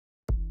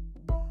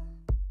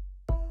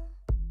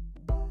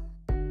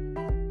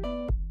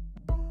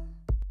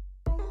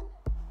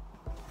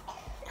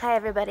Hi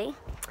everybody.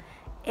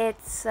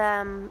 It's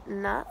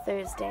not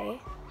Thursday,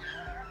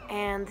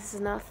 and this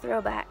is not a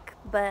throwback,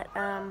 but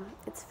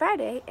it's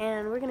Friday,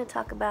 and we're going to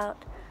talk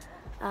about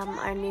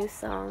our new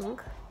song,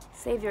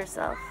 Save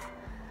Yourself,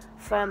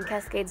 from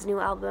Cascade's new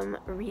album,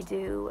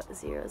 Redo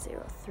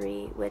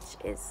 003, which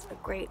is a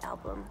great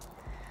album.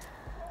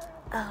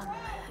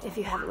 If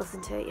you haven't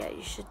listened to it yet,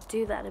 you should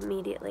do that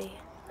immediately.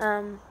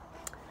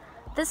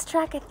 This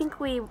track I think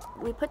we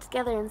put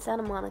together in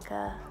Santa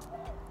Monica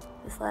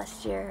this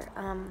last year.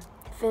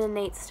 Finn and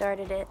Nate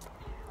started it.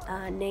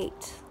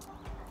 Nate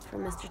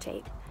from Mr.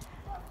 Tate.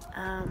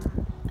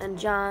 And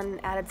John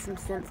added some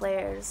synth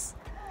layers.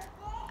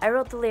 I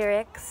wrote the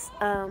lyrics,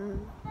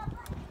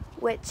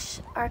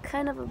 which are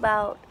kind of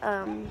about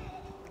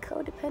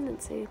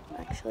codependency,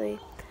 actually.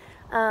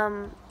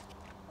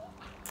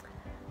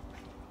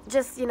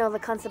 Just, the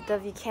concept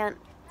of you can't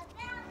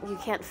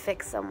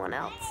fix someone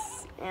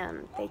else,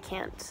 and they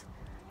can't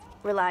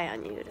rely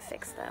on you to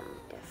fix them.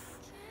 If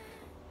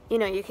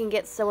you can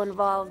get so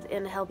involved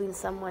in helping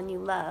someone you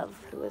love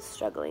who is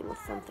struggling with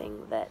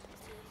something that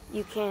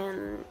you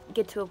can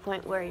get to a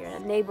point where you're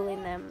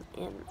enabling them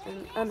in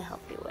an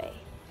unhealthy way.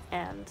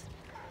 And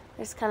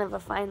there's kind of a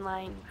fine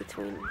line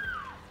between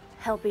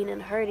helping and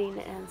hurting,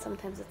 and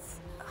sometimes it's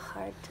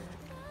hard to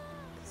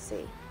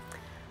see.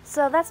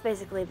 So that's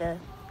basically the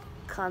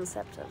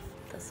concept of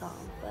the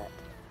song, but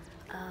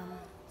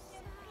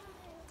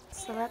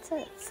so that's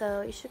it.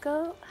 So you should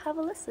go have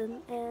a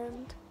listen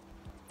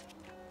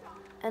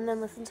and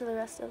then listen to the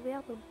rest of the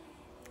album.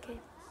 Okay,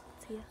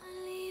 see ya.